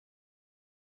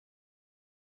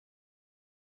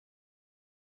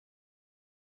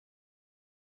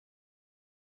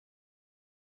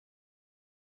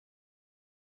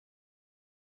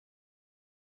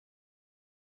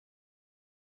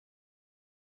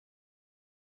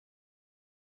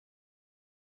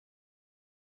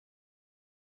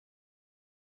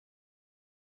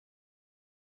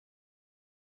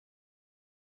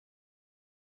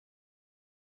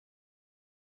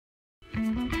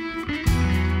Hello,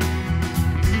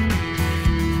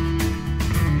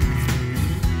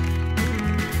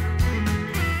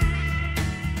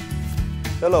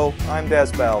 I'm Des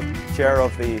Bell, Chair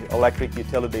of the Electric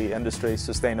Utility Industry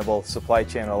Sustainable Supply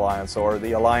Chain Alliance, or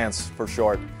the Alliance for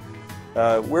short.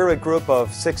 We're a group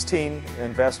of 16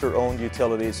 investor-owned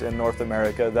utilities in North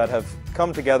America that have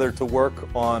come together to work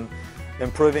on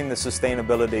improving the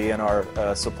sustainability in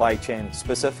our supply chain,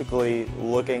 specifically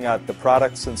looking at the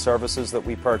products and services that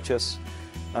we purchase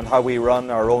and how we run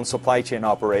our own supply chain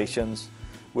operations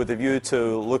with a view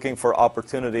to looking for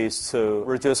opportunities to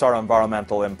reduce our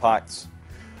environmental impacts.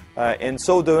 In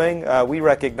so doing, we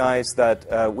recognize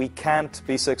that we can't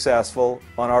be successful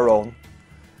on our own.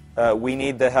 We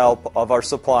need the help of our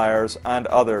suppliers and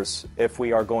others if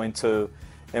we are going to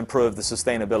improve the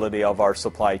sustainability of our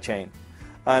supply chain.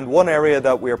 And one area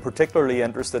that we are particularly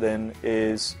interested in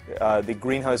is the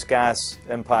greenhouse gas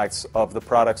impacts of the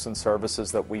products and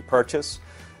services that we purchase,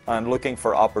 and looking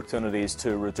for opportunities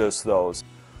to reduce those.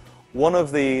 One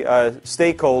of the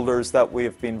stakeholders that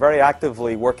we've been very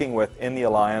actively working with in the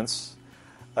Alliance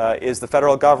is the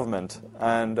federal government,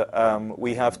 and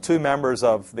we have two members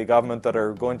of the government that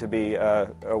are going to be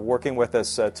working with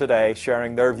us today,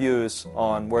 sharing their views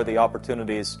on where the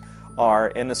opportunities are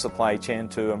in the supply chain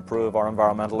to improve our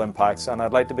environmental impacts. And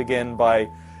I'd like to begin by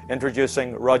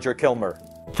introducing Roger Kilmer.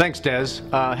 Thanks, Des.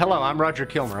 Hello, I'm Roger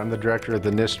Kilmer. I'm the director of the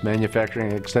NIST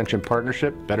Manufacturing Extension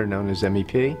Partnership, better known as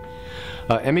MEP.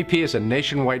 MEP is a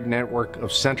nationwide network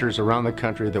of centers around the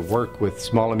country that work with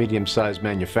small and medium-sized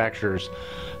manufacturers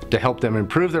to help them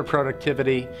improve their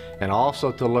productivity and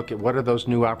also to look at what are those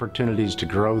new opportunities to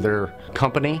grow their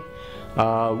company.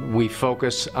 We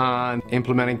focus on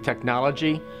implementing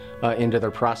technology into their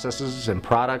processes and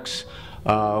products.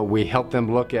 We help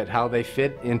them look at how they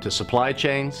fit into supply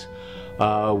chains.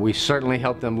 We certainly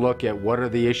help them look at what are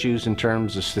the issues in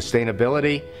terms of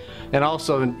sustainability, and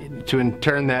also to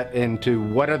turn that into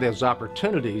what are those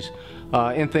opportunities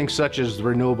in things such as the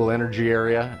renewable energy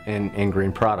area and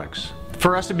green products.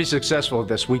 For us to be successful at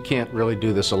this, we can't really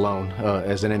do this alone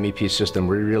as an MEP system.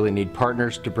 We really need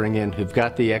partners to bring in who've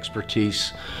got the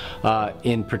expertise,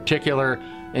 in particular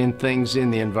in things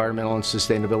in the environmental and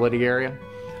sustainability area.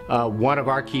 One of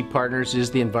our key partners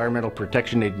is the Environmental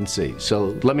Protection Agency.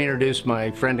 So let me introduce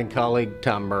my friend and colleague,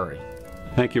 Tom Murray.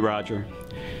 Thank you, Roger.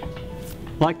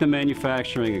 Like the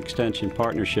Manufacturing Extension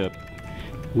Partnership,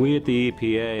 we at the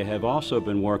EPA have also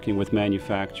been working with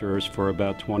manufacturers for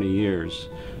about 20 years,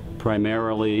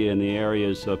 primarily in the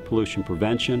areas of pollution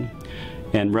prevention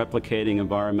and replicating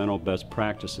environmental best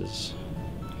practices.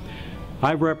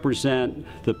 I represent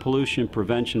the Pollution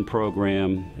Prevention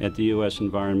Program at the U.S.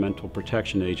 Environmental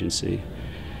Protection Agency.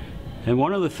 And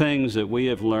one of the things that we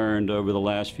have learned over the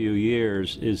last few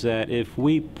years is that if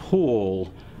we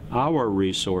pool our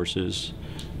resources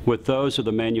with those of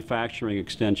the Manufacturing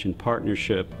Extension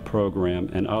Partnership Program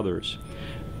and others,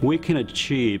 we can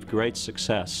achieve great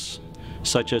success,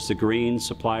 such as the Green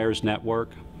Suppliers Network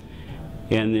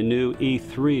and the new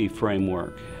E3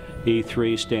 framework,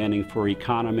 E3 standing for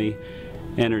Economy,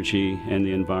 Energy, and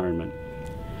the Environment.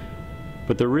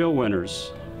 But the real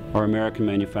winners are American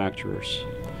manufacturers,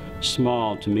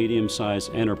 small to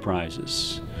medium-sized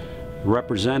enterprises,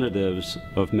 representatives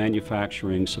of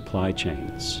manufacturing supply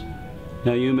chains.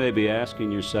 Now you may be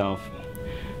asking yourself,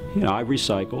 I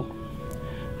recycle.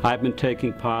 I've been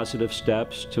taking positive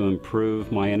steps to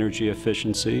improve my energy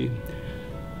efficiency.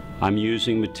 I'm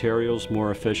using materials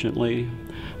more efficiently.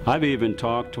 I've even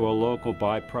talked to a local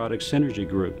byproduct synergy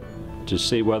group to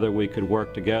see whether we could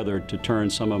work together to turn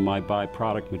some of my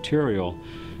byproduct material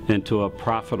into a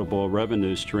profitable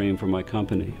revenue stream for my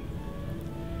company.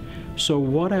 So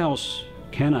what else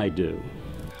can I do?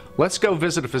 Let's go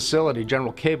visit a facility,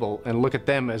 General Cable, and look at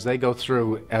them as they go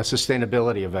through a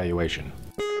sustainability evaluation.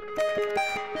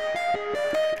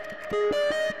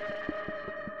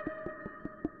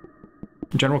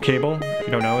 General Cable, if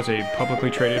you don't know, is a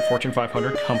publicly traded Fortune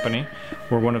 500 company.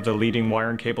 We're one of the leading wire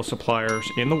and cable suppliers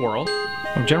in the world.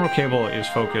 General Cable is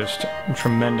focused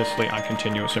tremendously on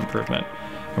continuous improvement.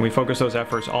 And we focus those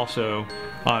efforts also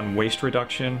on waste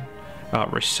reduction,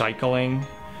 recycling.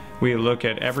 We look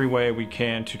at every way we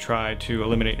can to try to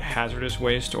eliminate hazardous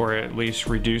waste or at least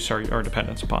reduce our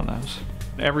dependence upon those.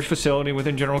 Every facility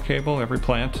within General Cable, every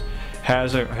plant,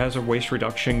 has a waste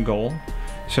reduction goal.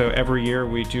 So every year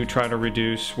we do try to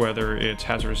reduce whether it's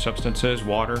hazardous substances,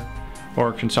 water,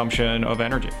 or consumption of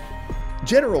energy.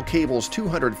 General Cable's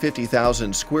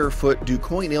 250,000 square foot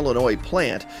Quoin, Illinois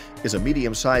plant is a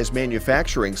medium-sized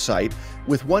manufacturing site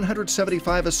with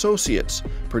 175 associates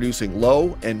producing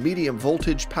low and medium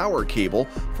voltage power cable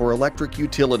for electric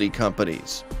utility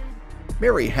companies.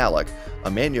 Mary Halleck,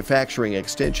 a manufacturing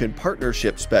extension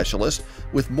partnership specialist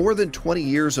with more than 20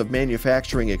 years of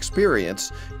manufacturing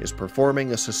experience, is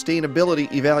performing a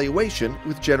sustainability evaluation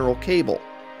with General Cable.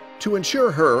 To ensure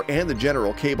her and the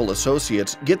General Cable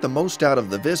associates get the most out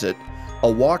of the visit, a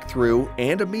walkthrough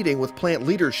and a meeting with plant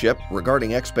leadership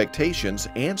regarding expectations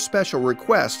and special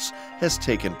requests has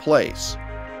taken place.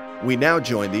 We now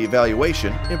join the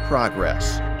evaluation in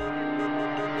progress.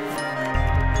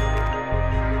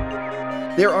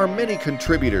 There are many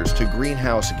contributors to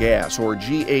greenhouse gas or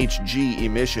GHG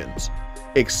emissions.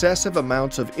 Excessive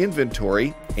amounts of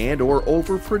inventory and/or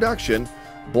overproduction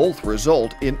both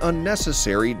result in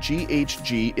unnecessary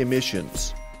GHG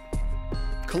emissions.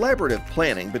 Collaborative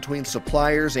planning between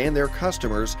suppliers and their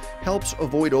customers helps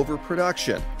avoid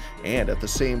overproduction and at the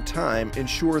same time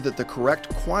ensure that the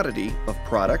correct quantity of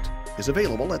product is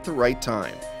available at the right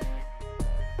time.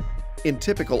 In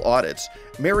typical audits,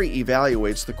 Mary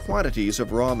evaluates the quantities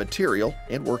of raw material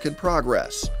and work in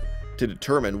progress. To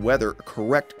determine whether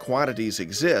correct quantities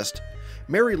exist,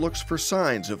 Mary looks for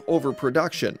signs of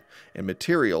overproduction and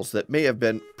materials that may have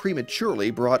been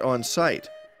prematurely brought on site.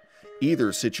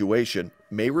 Either situation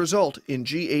may result in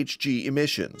GHG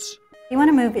emissions. You want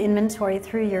to move inventory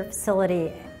through your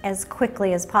facility as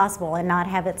quickly as possible and not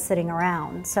have it sitting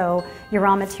around. So your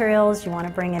raw materials, you want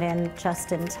to bring it in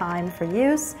just in time for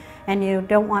use, and you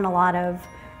don't want a lot of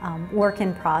work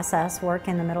in process, work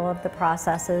in the middle of the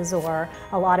processes, or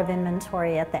a lot of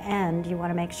inventory at the end. You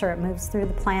want to make sure it moves through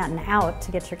the plant and out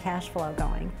to get your cash flow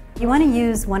going. You want to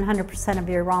use 100% of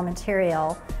your raw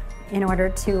material in order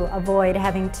to avoid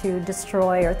having to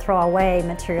destroy or throw away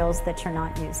materials that you're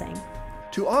not using.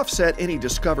 To offset any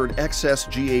discovered excess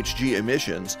GHG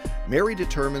emissions, Mary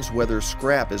determines whether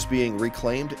scrap is being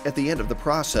reclaimed at the end of the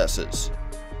processes.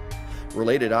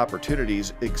 Related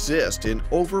opportunities exist in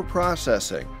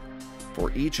overprocessing. For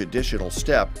each additional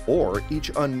step or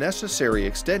each unnecessary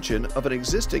extension of an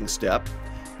existing step,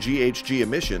 GHG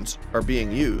emissions are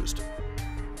being used.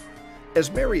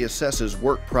 As Mary assesses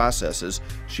work processes,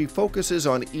 she focuses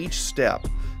on each step,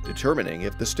 determining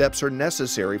if the steps are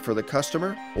necessary for the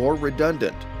customer or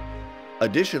redundant.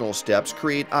 Additional steps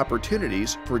create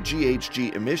opportunities for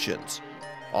GHG emissions.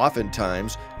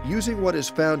 Oftentimes, using what is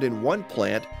found in one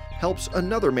plant helps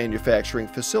another manufacturing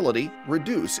facility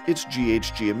reduce its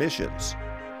GHG emissions.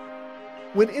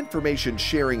 When information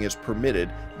sharing is permitted,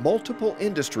 multiple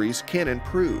industries can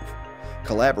improve.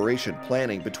 Collaboration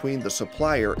planning between the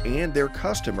supplier and their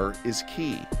customer is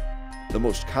key. The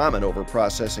most common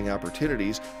overprocessing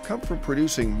opportunities come from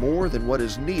producing more than what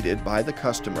is needed by the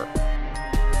customer.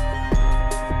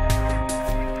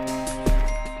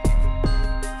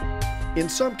 In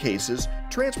some cases,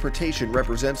 transportation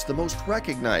represents the most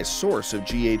recognized source of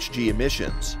GHG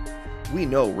emissions. We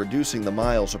know reducing the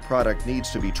miles a product needs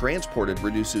to be transported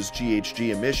reduces GHG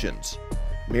emissions.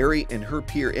 Mary and her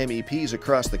peer MEPs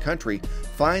across the country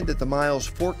find that the miles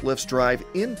forklifts drive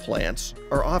in plants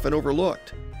are often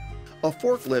overlooked. A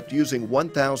forklift using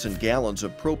 1,000 gallons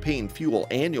of propane fuel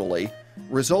annually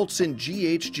results in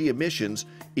GHG emissions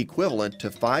equivalent to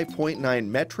 5.9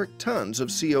 metric tons of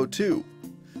CO2.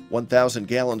 1,000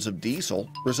 gallons of diesel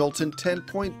results in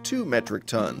 10.2 metric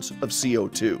tons of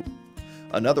CO2.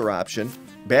 Another option,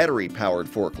 battery-powered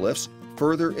forklifts,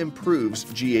 further improves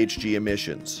GHG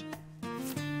emissions.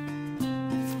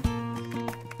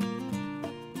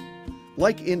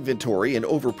 Like inventory and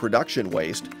overproduction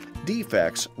waste,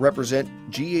 defects represent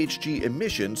GHG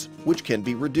emissions which can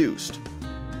be reduced.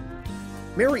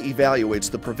 Mary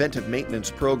evaluates the preventive maintenance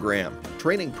program,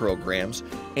 training programs,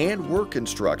 and work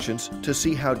instructions to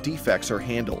see how defects are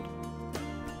handled.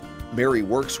 Mary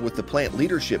works with the plant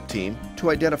leadership team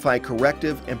to identify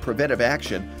corrective and preventive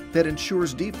action that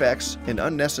ensures defects and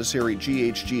unnecessary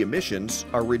GHG emissions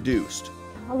are reduced.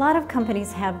 A lot of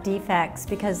companies have defects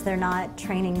because they're not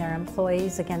training their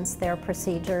employees against their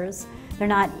procedures. They're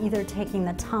not either taking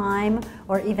the time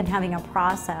or even having a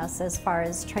process as far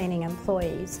as training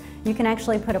employees. You can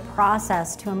actually put a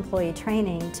process to employee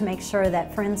training to make sure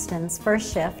that, for instance,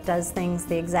 first shift does things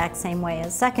the exact same way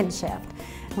as second shift.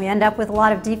 We end up with a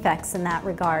lot of defects in that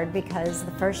regard because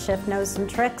the first shift knows some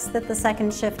tricks that the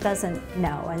second shift doesn't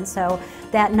know, and so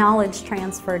that knowledge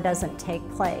transfer doesn't take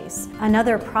place.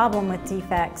 Another problem with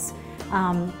defects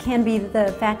can be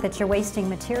the fact that you're wasting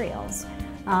materials.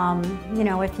 You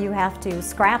know, if you have to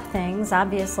scrap things,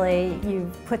 obviously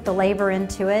you've put the labor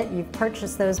into it, you've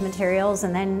purchased those materials,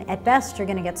 and then at best you're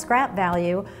going to get scrap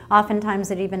value.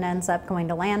 Oftentimes it even ends up going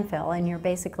to landfill, and you're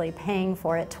basically paying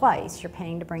for it twice. You're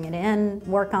paying to bring it in,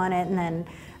 work on it, and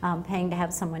then paying to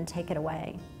have someone take it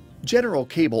away. General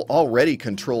Cable already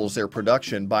controls their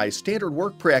production by standard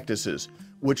work practices,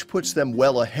 which puts them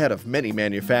well ahead of many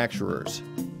manufacturers.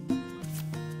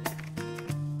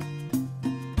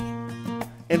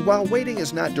 And while waiting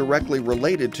is not directly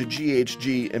related to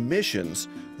GHG emissions,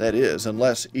 that is,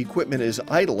 unless equipment is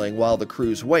idling while the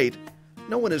crews wait,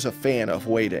 no one is a fan of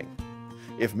waiting.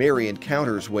 If Mary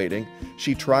encounters waiting,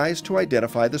 she tries to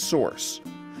identify the source.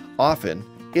 Often,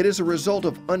 it is a result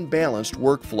of unbalanced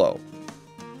workflow.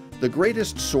 The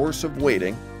greatest source of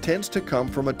waiting tends to come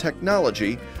from a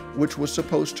technology which was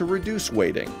supposed to reduce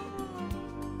waiting: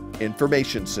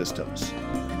 information systems.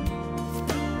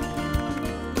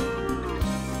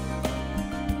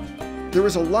 There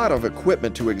is a lot of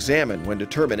equipment to examine when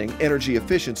determining energy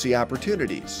efficiency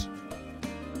opportunities.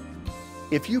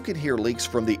 If you can hear leaks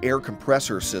from the air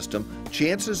compressor system,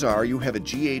 chances are you have a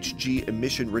GHG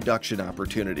emission reduction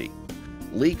opportunity.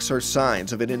 Leaks are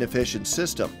signs of an inefficient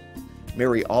system.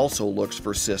 Mary also looks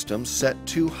for systems set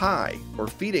too high or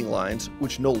feeding lines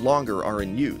which no longer are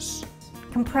in use.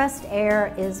 Compressed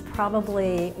air is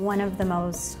probably one of the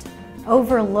most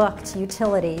overlooked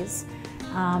utilities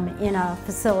in a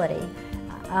facility.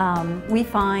 We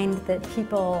find that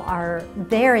people are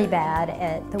very bad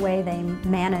at the way they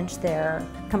manage their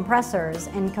compressors,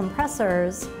 and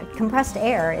compressed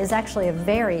air is actually a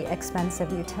very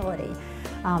expensive utility.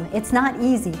 It's not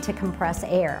easy to compress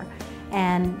air,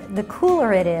 and the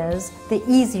cooler it is, the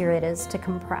easier it is to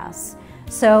compress.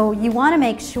 So you want to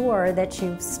make sure that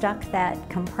you've stuck that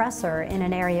compressor in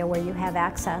an area where you have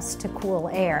access to cool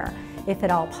air, if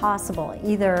at all possible,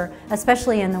 either,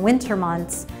 especially in the winter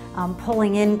months,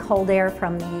 pulling in cold air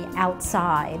from the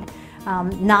outside,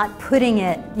 not putting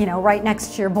it, right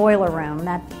next to your boiler room.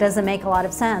 That doesn't make a lot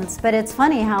of sense. But it's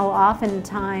funny how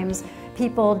oftentimes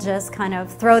people just kind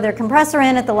of throw their compressor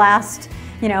in at the last,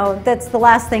 that's the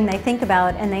last thing they think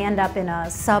about, and they end up in a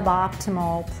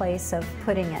suboptimal place of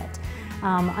putting it.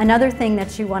 Another thing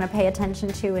that you want to pay attention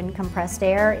to in compressed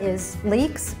air is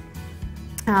leaks.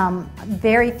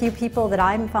 Very few people that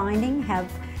I'm finding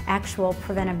have actual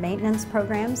preventive maintenance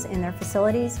programs in their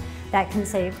facilities that can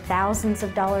save thousands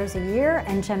of dollars a year,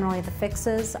 and generally the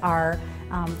fixes are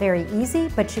very easy,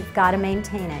 but you've got to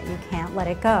maintain it. You can't let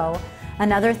it go.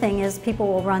 Another thing is people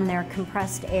will run their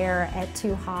compressed air at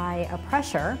too high a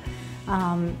pressure.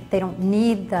 They don't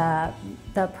need the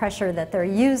pressure that they're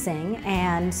using,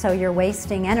 and so you're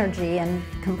wasting energy and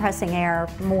compressing air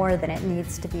more than it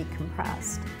needs to be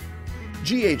compressed.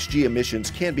 GHG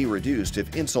emissions can be reduced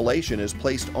if insulation is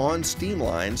placed on steam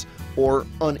lines or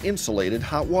uninsulated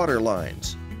hot water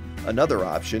lines. Another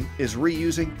option is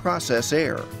reusing process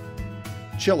air.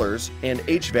 Chillers and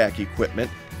HVAC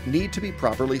equipment need to be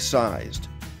properly sized.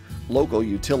 Local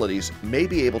utilities may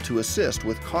be able to assist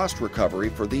with cost recovery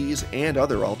for these and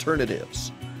other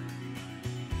alternatives.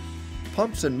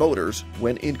 Pumps and motors,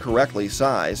 when incorrectly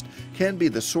sized, can be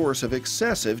the source of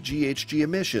excessive GHG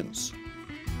emissions.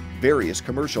 Various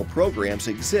commercial programs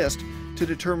exist to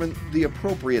determine the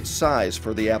appropriate size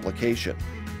for the application.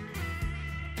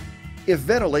 If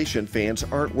ventilation fans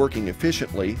aren't working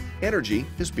efficiently, energy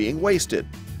is being wasted.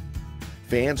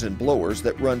 Fans and blowers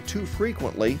that run too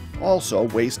frequently also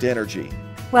waste energy.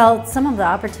 Well, some of the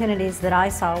opportunities that I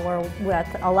saw were with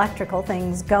electrical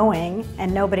things going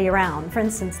and nobody around. For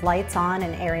instance, lights on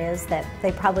in areas that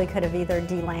they probably could have either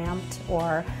delamped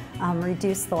or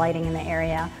reduced the lighting in the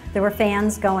area. There were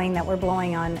fans going that were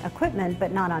blowing on equipment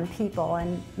but not on people,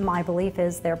 and my belief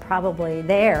is they're probably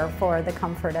there for the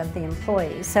comfort of the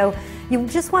employees. So you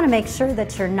just want to make sure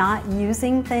that you're not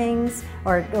using things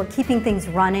or keeping things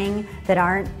running that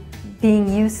aren't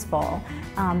being useful,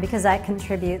 because that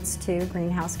contributes to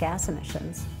greenhouse gas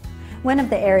emissions. One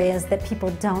of the areas that people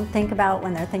don't think about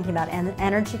when they're thinking about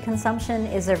energy consumption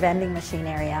is their vending machine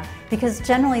area, because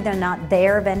generally they're not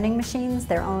their vending machines,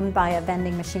 they're owned by a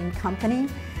vending machine company,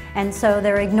 and so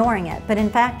they're ignoring it. But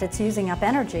in fact, it's using up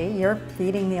energy. You're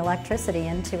feeding the electricity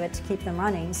into it to keep them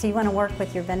running. So you want to work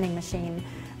with your vending machine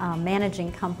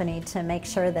managing company to make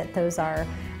sure that those are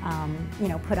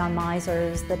put on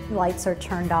misers, the lights are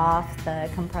turned off, the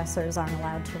compressors aren't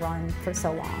allowed to run for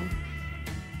so long.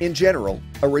 In general,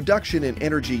 a reduction in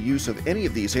energy use of any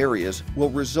of these areas will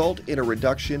result in a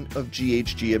reduction of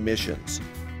GHG emissions.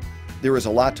 There is a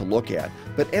lot to look at,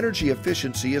 but energy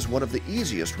efficiency is one of the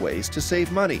easiest ways to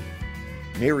save money.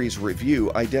 Mary's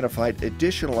review identified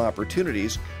additional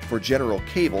opportunities for General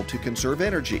Cable to conserve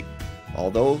energy,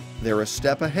 although they're a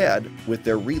step ahead with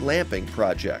their relamping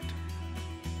project.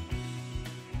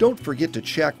 Don't forget to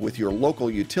check with your local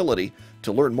utility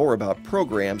to learn more about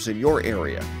programs in your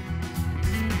area.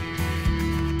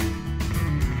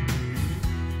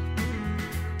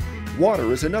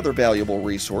 Water is another valuable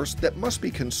resource that must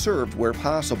be conserved where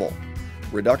possible.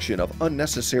 Reduction of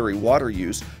unnecessary water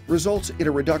use results in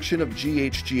a reduction of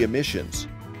GHG emissions.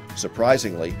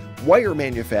 Surprisingly, wire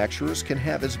manufacturers can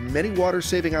have as many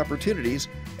water-saving opportunities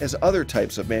as other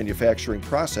types of manufacturing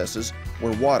processes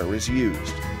where water is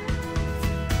used.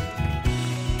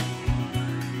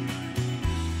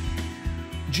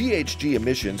 GHG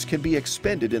emissions can be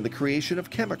expended in the creation of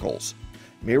chemicals.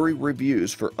 Mary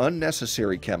reviews for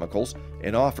unnecessary chemicals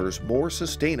and offers more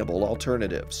sustainable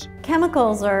alternatives.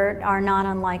 Chemicals are not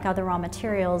unlike other raw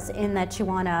materials in that you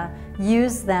want to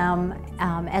use them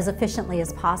as efficiently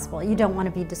as possible. You don't want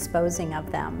to be disposing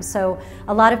of them. So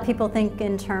a lot of people think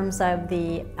in terms of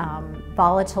the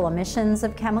volatile emissions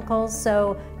of chemicals.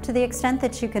 So to the extent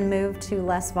that you can move to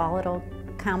less volatile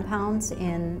compounds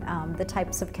in the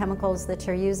types of chemicals that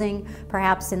you're using.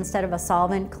 Perhaps instead of a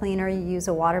solvent cleaner, you use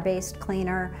a water-based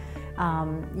cleaner.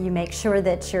 You make sure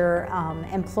that your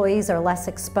employees are less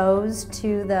exposed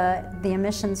to the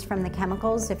emissions from the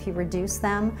chemicals if you reduce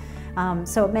them.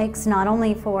 So it makes not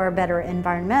only for better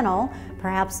environmental,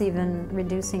 perhaps even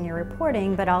reducing your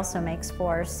reporting, but also makes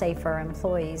for safer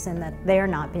employees in that they're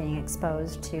not being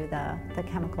exposed to the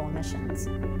chemical emissions.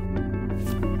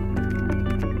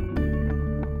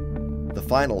 The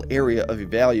final area of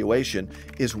evaluation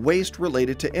is waste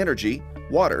related to energy,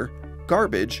 water,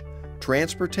 garbage,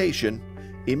 transportation,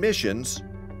 emissions,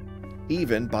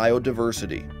 even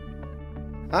biodiversity.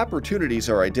 Opportunities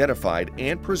are identified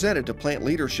and presented to plant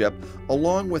leadership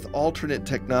along with alternate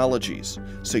technologies,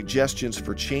 suggestions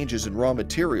for changes in raw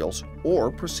materials,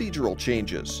 or procedural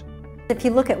changes. If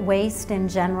you look at waste in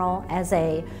general as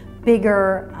a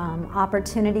bigger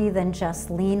opportunity than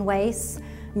just lean waste,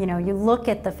 you know, you look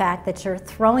at the fact that you're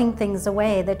throwing things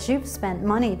away that you've spent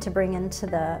money to bring into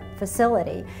the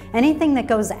facility. Anything that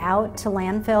goes out to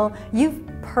landfill, you've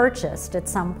purchased at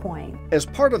some point. As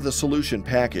part of the solution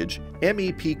package,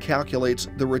 MEP calculates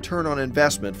the return on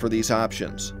investment for these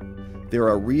options. There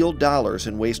are real dollars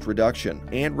in waste reduction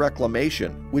and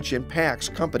reclamation, which impacts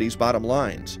companies' bottom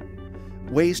lines.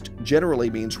 Waste generally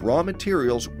means raw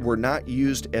materials were not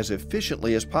used as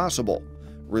efficiently as possible,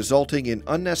 resulting in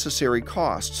unnecessary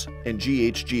costs and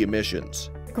GHG emissions.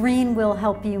 Green will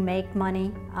help you make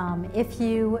money. If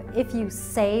you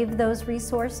save those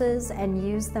resources and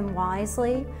use them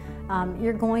wisely,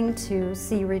 you're going to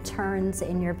see returns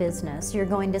in your business. You're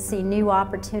going to see new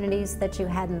opportunities that you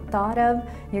hadn't thought of.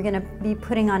 You're going to be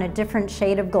putting on a different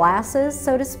shade of glasses,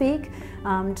 so to speak,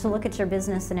 to look at your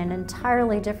business in an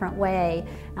entirely different way.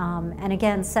 And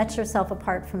again, set yourself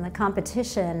apart from the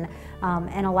competition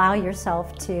and allow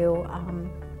yourself to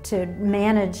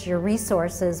manage your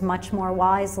resources much more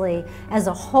wisely as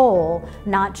a whole,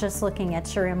 not just looking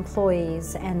at your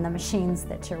employees and the machines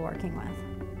that you're working with.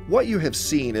 What you have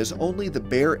seen is only the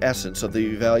bare essence of the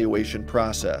evaluation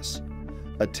process.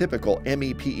 A typical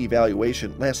MEP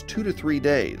evaluation lasts 2 to 3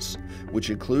 days,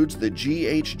 which includes the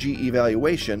GHG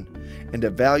evaluation and a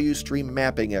value stream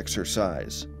mapping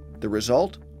exercise. The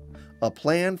result? A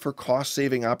plan for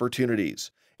cost-saving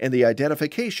opportunities and the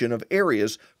identification of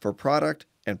areas for product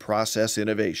and process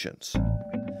innovations.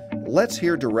 Let's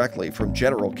hear directly from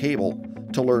General Cable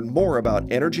to learn more about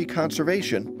energy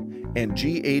conservation and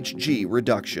GHG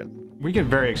reduction. We get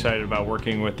very excited about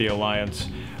working with the Alliance.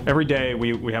 Every day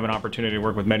we have an opportunity to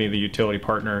work with many of the utility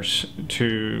partners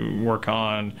to work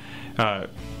on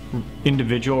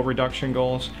individual reduction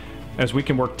goals. As we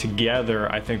can work together,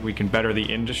 I think we can better the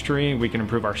industry, we can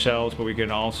improve ourselves, but we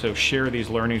can also share these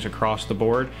learnings across the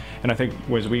board. And I think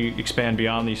as we expand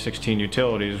beyond these 16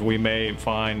 utilities, we may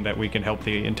find that we can help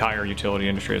the entire utility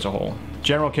industry as a whole.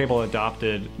 General Cable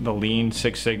adopted the Lean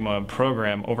Six Sigma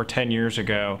program over 10 years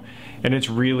ago, and it's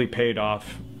really paid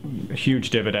off huge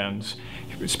dividends.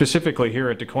 Specifically here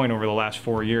at Quoin, over the last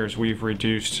 4 years, we've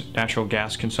reduced natural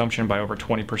gas consumption by over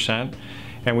 20%.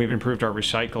 And we've improved our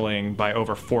recycling by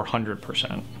over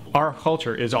 400%. Our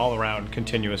culture is all around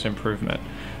continuous improvement.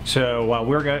 So while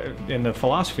we're in the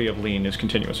philosophy of lean is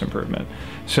continuous improvement.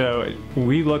 So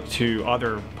we look to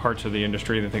other parts of the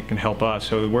industry that they can help us.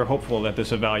 So we're hopeful that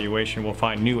this evaluation will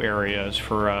find new areas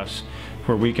for us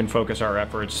where we can focus our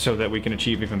efforts so that we can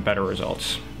achieve even better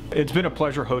results. It's been a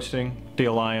pleasure hosting the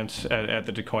Alliance at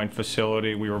the Quoin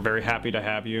facility. We were very happy to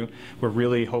have you. We're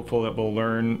really hopeful that we'll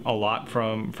learn a lot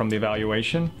from the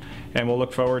evaluation, and we'll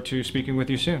look forward to speaking with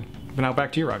you soon. But now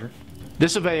back to you, Roger.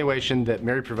 This evaluation that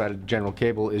Mary provided General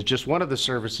Cable is just one of the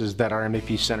services that our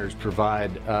MEP centers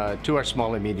provide to our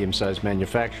small and medium-sized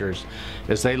manufacturers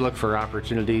as they look for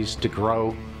opportunities to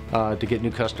grow, to get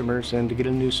new customers, and to get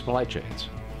into new supply chains.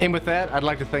 And with that, I'd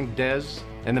like to thank Des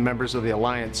and the members of the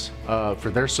Alliance for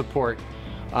their support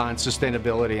on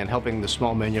sustainability and helping the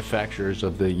small manufacturers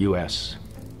of the U.S.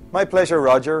 My pleasure,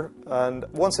 Roger. And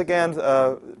once again,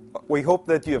 we hope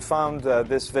that you have found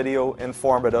this video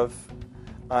informative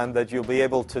and that you'll be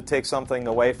able to take something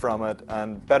away from it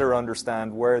and better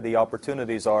understand where the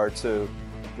opportunities are to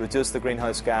reduce the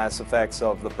greenhouse gas effects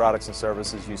of the products and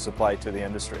services you supply to the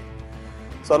industry.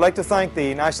 So I'd like to thank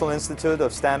the National Institute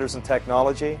of Standards and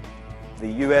Technology,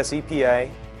 the US EPA,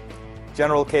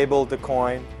 General Cable de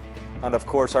Quoin, and of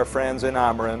course our friends in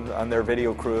Ameren and their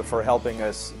video crew for helping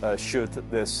us shoot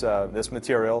this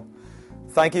material.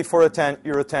 Thank you for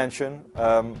your attention.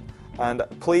 And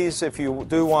please, if you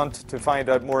do want to find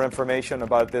out more information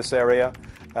about this area,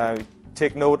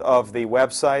 take note of the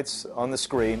websites on the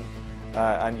screen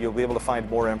and you'll be able to find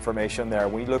more information there.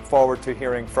 We look forward to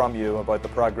hearing from you about the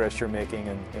progress you're making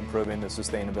in improving the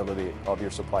sustainability of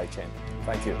your supply chain.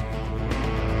 Thank you.